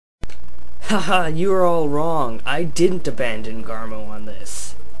Haha, you are all wrong. I didn't abandon Garmo on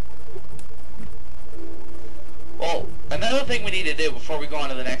this. Well, another thing we need to do before we go on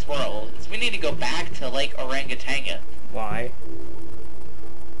to the next world is we need to go back to Lake Orangutanga. Why?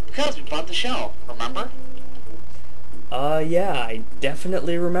 Because we bought the shell, remember? Yeah, I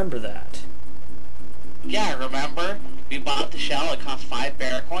definitely remember that. Yeah, remember? We bought the shell, it cost 5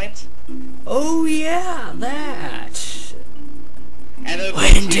 bear coins. Oh yeah, that! And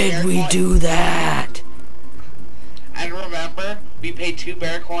When did we do that? And remember, we paid 2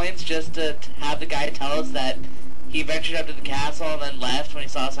 bear coins just to have the guy tell us that he ventured up to the castle and then left when he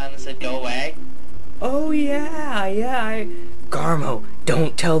saw a sign that said go away. Oh yeah, Garmo,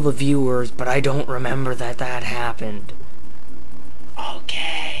 don't tell the viewers, but I don't remember that happened.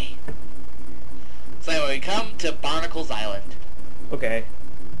 Okay. So anyway, we come to Barnacle's Island. Okay.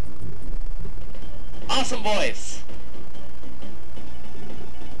 Awesome voice.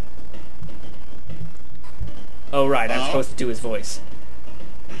 Oh right, I'm supposed to do his voice.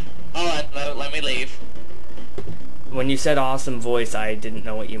 Hold on, let me leave. When you said awesome voice, I didn't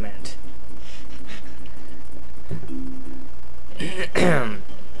know what you meant.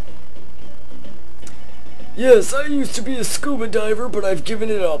 Yes, I used to be a scuba diver, but I've given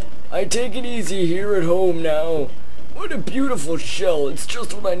it up. I take it easy here at home now. What a beautiful shell. It's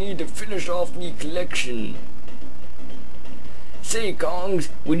just what I need to finish off me collection. Say, Kongs,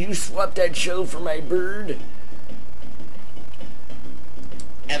 would you swap that shell for my bird?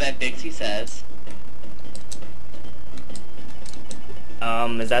 And then Dixie says,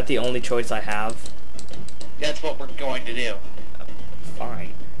 is that the only choice I have? that's what we're going to do.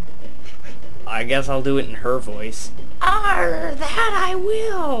 Fine. I guess I'll do it in her voice. Arr, that I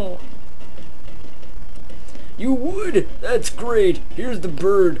will! You would? That's great. Here's the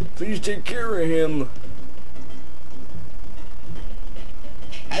bird. Please take care of him.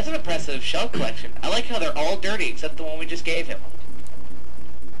 That's an impressive shell collection. I like how they're all dirty except the one we just gave him.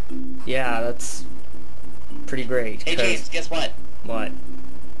 Yeah, that's pretty great. Hey James, guess what? What?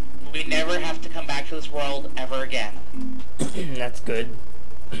 We never have to come back to this world ever again. That's good.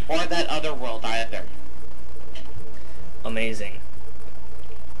 Or that other world either. Amazing.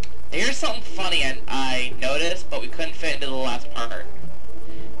 Here's something funny I noticed, but we couldn't fit into the last part.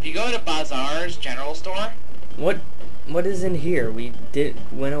 If you go to Bazaar's general store... What is in here? We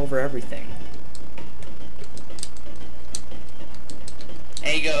went over everything.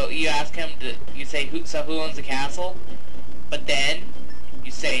 And you ask him you say, who owns the castle? But then,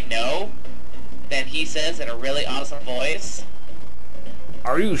 you say no. Then he says in a really awesome voice,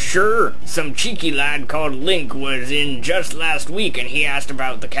 Are you sure? Some cheeky lad called Link was in just last week and he asked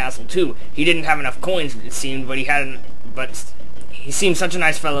about the castle too. He didn't have enough coins, it seemed, but he seemed such a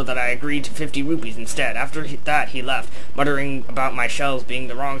nice fellow that I agreed to 50 rupees instead. After that, he left, muttering about my shells being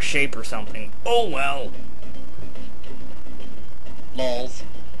the wrong shape or something. Oh well. lols.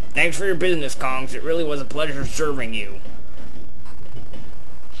 Thanks for your business, Kongs. It really was a pleasure serving you.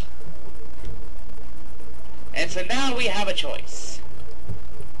 And so now we have a choice.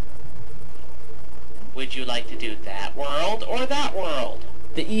 Would you like to do that world or that world?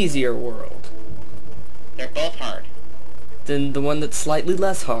 The easier world. They're both hard. Then the one that's slightly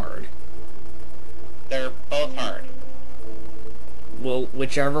less hard. They're both hard. Well,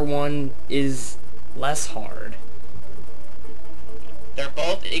 whichever one is less hard. They're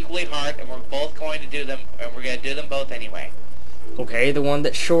both equally hard, and we're both going to do them, and we're going to do them both anyway. Okay, the one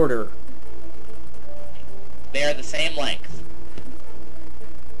that's shorter. They are the same length.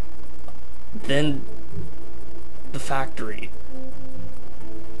 Then the factory.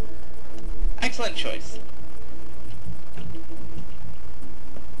 Excellent choice.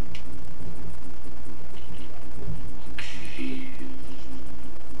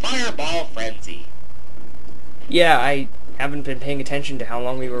 Fireball Frenzy. Yeah, I haven't been paying attention to how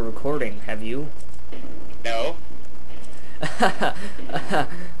long we were recording, have you? No.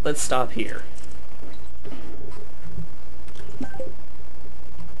 Let's stop here.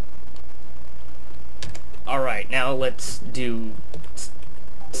 Alright, now let's do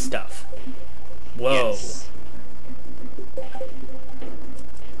stuff. Whoa. Yes.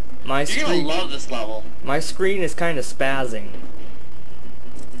 You're gonna love this level. My screen is kind of spazzing.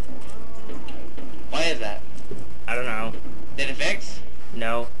 Why is that? I don't know. Did it fix?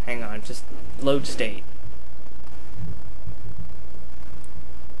 No, hang on, just load state.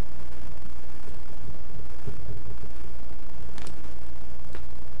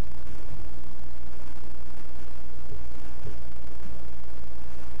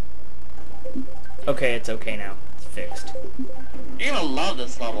 Okay, it's okay now. It's fixed. You're gonna love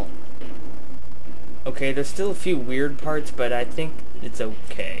this level. Okay, there's still a few weird parts, but I think it's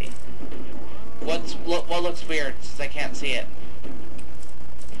okay. What looks weird? Since I can't see it.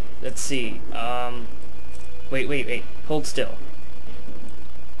 Let's see. Wait. Hold still.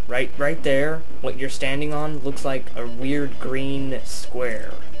 Right there, what you're standing on looks like a weird green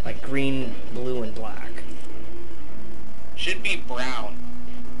square. Like green, blue, and black. Should be brown.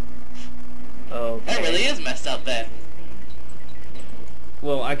 Okay. That really is messed up then.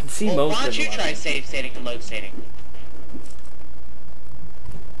 Well, I can see most of Why don't the you level. try save stating and load stating?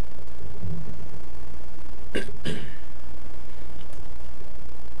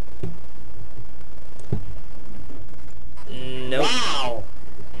 Nope. Wow!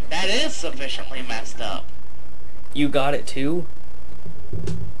 That is sufficiently messed up. You got it too?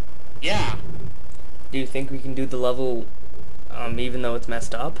 Yeah. Do you think we can do the level, even though it's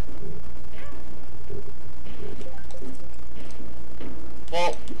messed up?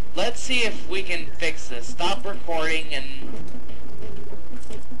 Well, let's see if we can fix this. Stop recording and...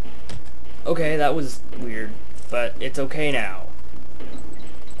 Okay, that was weird, but it's okay now.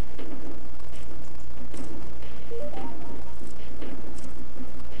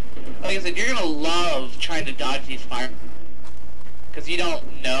 Like I said, you're gonna love trying to dodge these fire... Because you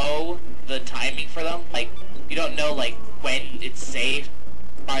don't know the timing for them. Like, you don't know, like, when it's safe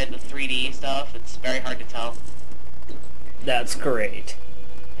by the 3D stuff. It's very hard to tell. That's great.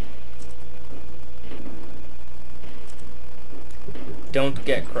 Don't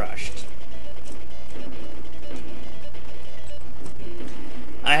get crushed.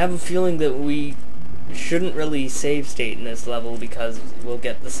 I have a feeling that we shouldn't really save state in this level because we'll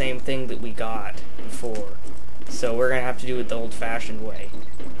get the same thing that we got before. So we're gonna have to do it the old-fashioned way.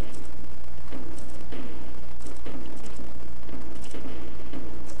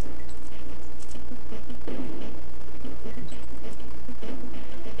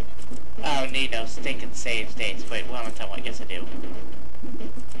 I don't need no stinking save states. Wait, what am I telling? Yes, I do.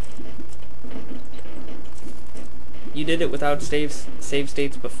 You did it without save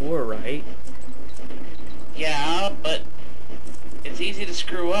states before, right? Yeah, but it's easy to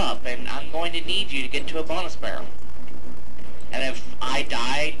screw up, and I'm going to need you to get to a bonus barrel. And if I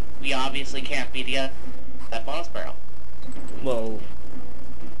die, we obviously can't be together that bonus barrel. Well,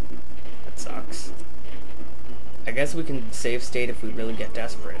 that sucks. I guess we can save state if we really get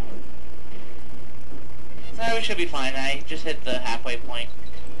desperate. No, we should be fine. I just hit the halfway point.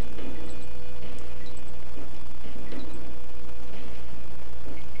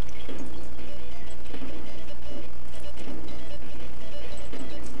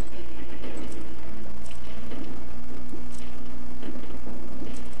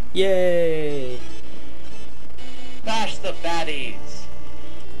 Yay! Bash the baddies!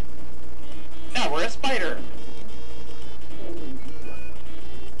 Now we're a spider!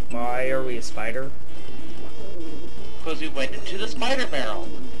 Why are we a spider? Because we went into the spider barrel.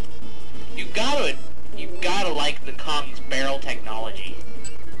 You gotta like the Kong's barrel technology.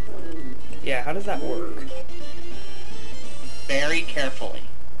 Yeah, how does that work? Very carefully.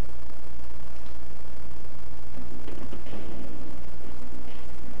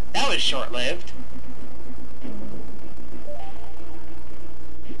 That was short-lived.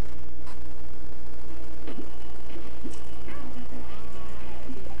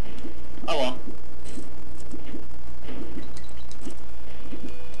 Oh well.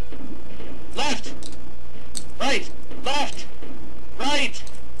 Left! Right! Left! Right!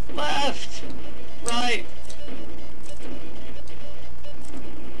 Left! Right!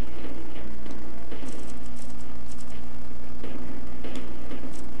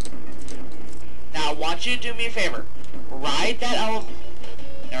 Now, I want you to do me a favor. Ride that elevator.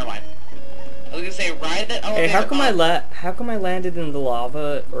 Never mind. I was gonna say, ride that elevator. Hey, how up. come I landed in the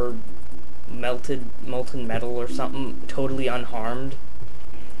lava or molten metal or something totally unharmed?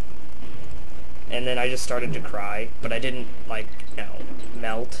 And then I just started to cry, but I didn't, like, you know,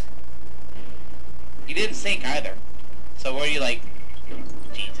 melt. You didn't sink either. So were you like,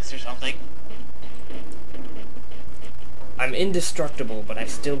 Jesus or something? I'm indestructible, but I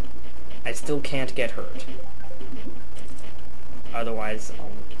still can't get hurt. Otherwise,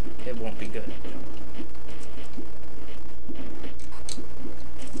 it won't be good.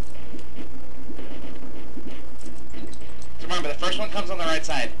 So remember, the first one comes on the right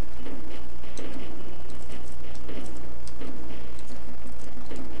side.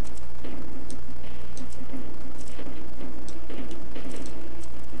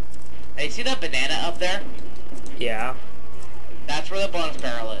 Hey, see that banana up there? Yeah. That's where the bonus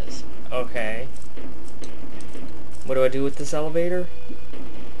barrel is. Okay. What do I do with this elevator?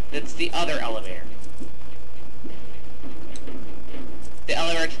 That's the other elevator. The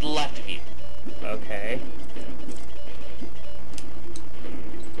elevator to the left of you. Okay.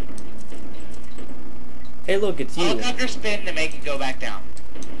 Hey, look, it's you. Helicopter spin to make it go back down.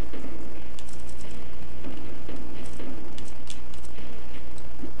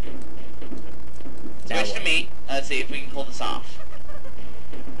 Switch to me. Let's see if we can pull this off.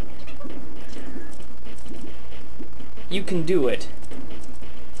 You can do it.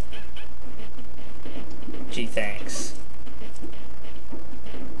 Gee, thanks.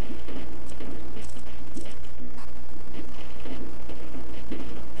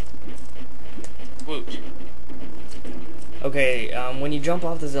 Woot. Okay, when you jump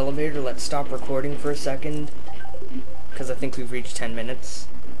off this elevator, let's stop recording for a second, because I think we've reached 10 minutes.